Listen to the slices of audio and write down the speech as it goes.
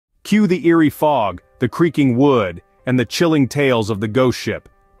Cue the eerie fog, the creaking wood, and the chilling tales of the ghost ship.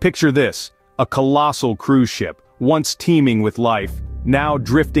 Picture this, a colossal cruise ship, once teeming with life, now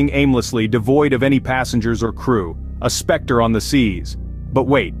drifting aimlessly devoid of any passengers or crew, a specter on the seas. But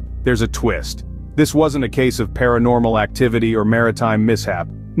wait, there's a twist. This wasn't a case of paranormal activity or maritime mishap.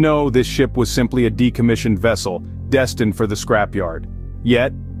 No, this ship was simply a decommissioned vessel, destined for the scrapyard.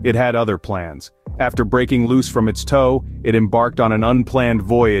 Yet, it had other plans. After breaking loose from its tow, it embarked on an unplanned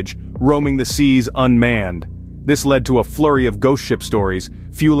voyage, roaming the seas unmanned. This led to a flurry of ghost ship stories,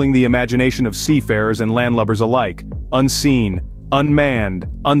 fueling the imagination of seafarers and landlubbers alike. Unseen, unmanned,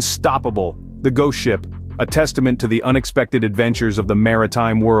 unstoppable, the ghost ship, a testament to the unexpected adventures of the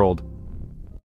maritime world.